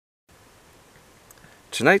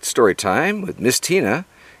Tonight's story time with Miss Tina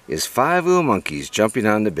is 5 Little Monkeys Jumping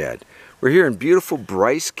on the Bed. We're here in beautiful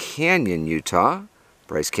Bryce Canyon, Utah,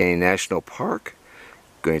 Bryce Canyon National Park.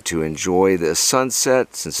 Going to enjoy the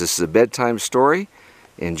sunset since this is a bedtime story.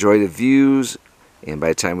 Enjoy the views, and by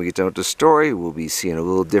the time we get done with the story, we'll be seeing a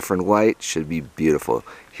little different light. Should be beautiful.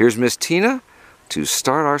 Here's Miss Tina to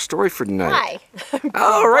start our story for tonight. Hi.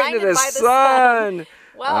 Oh, right into the sun.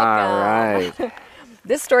 Welcome. All right.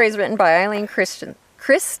 This story is written by Eileen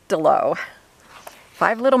Christelow.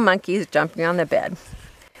 5 little monkeys jumping on the bed.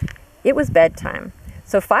 It was bedtime,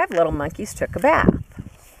 so 5 little monkeys took a bath.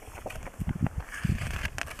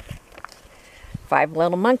 5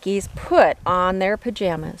 little monkeys put on their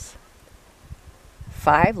pajamas.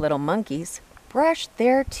 5 little monkeys brushed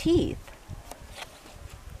their teeth.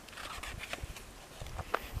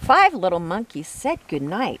 5 little monkeys said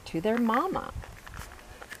goodnight to their mama.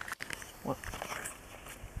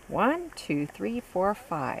 1, 2, 3, 4,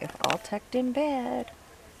 5, all tucked in bed.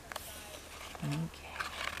 Okay.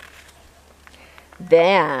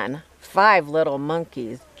 Then 5 little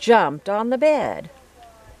monkeys jumped on the bed.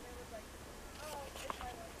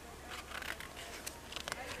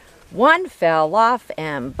 One fell off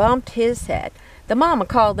and bumped his head. The mama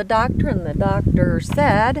called the doctor, and the doctor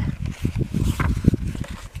said,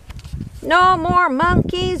 "No more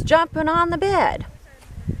monkeys jumping on the bed."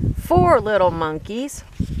 4 little monkeys.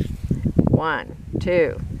 1,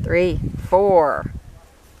 2, 3, 4.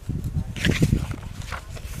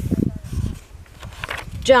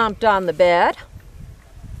 Jumped on the bed.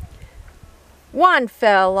 One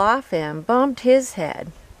fell off and bumped his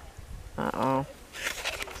head. Uh-oh.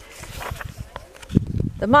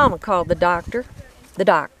 The mama called the doctor. The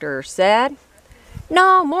doctor said,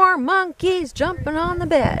 "No more monkeys jumping on the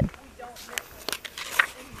bed."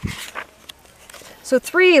 So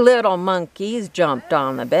 3 little monkeys jumped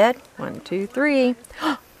on the bed. 1, 2, 3.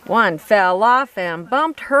 One fell off and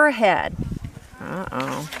bumped her head.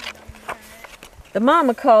 Uh-oh. The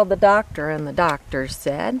mama called the doctor, and the doctor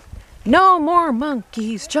said, "No more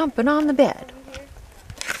monkeys jumping on the bed."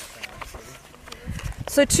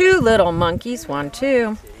 So 2 little monkeys, 1,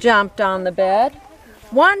 2, jumped on the bed.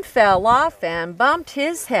 One fell off and bumped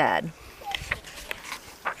his head.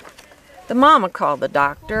 The mama called the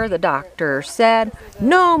doctor. The doctor said,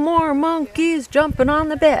 "No more monkeys jumping on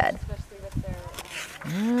the bed."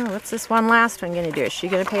 What's this one last one going to do? Is she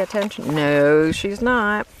going to pay attention? No, she's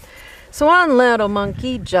not. So 1 little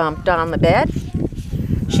monkey jumped on the bed.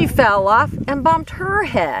 She fell off and bumped her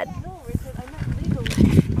head.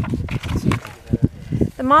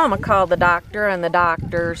 The mama called the doctor, and the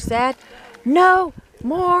doctor said, "No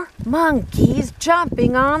more monkeys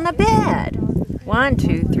jumping on the bed." 1,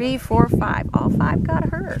 2, 3, 4, 5. All 5 got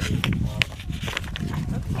hurt.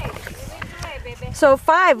 So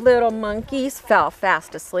 5 little monkeys fell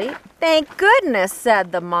fast asleep. "Thank goodness,"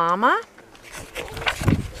 said the mama.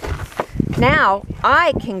 "Now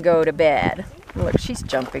I can go to bed." Look, she's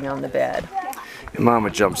jumping on the bed. And Mama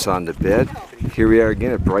jumps on the bed. Here we are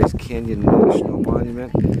again at Bryce Canyon National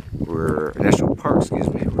National Park,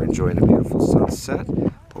 We're enjoying a beautiful sunset.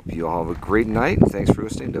 Hope you all have a great night. Thanks for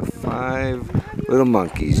listening to 5 Little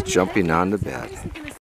Monkeys Jumping on the Bed.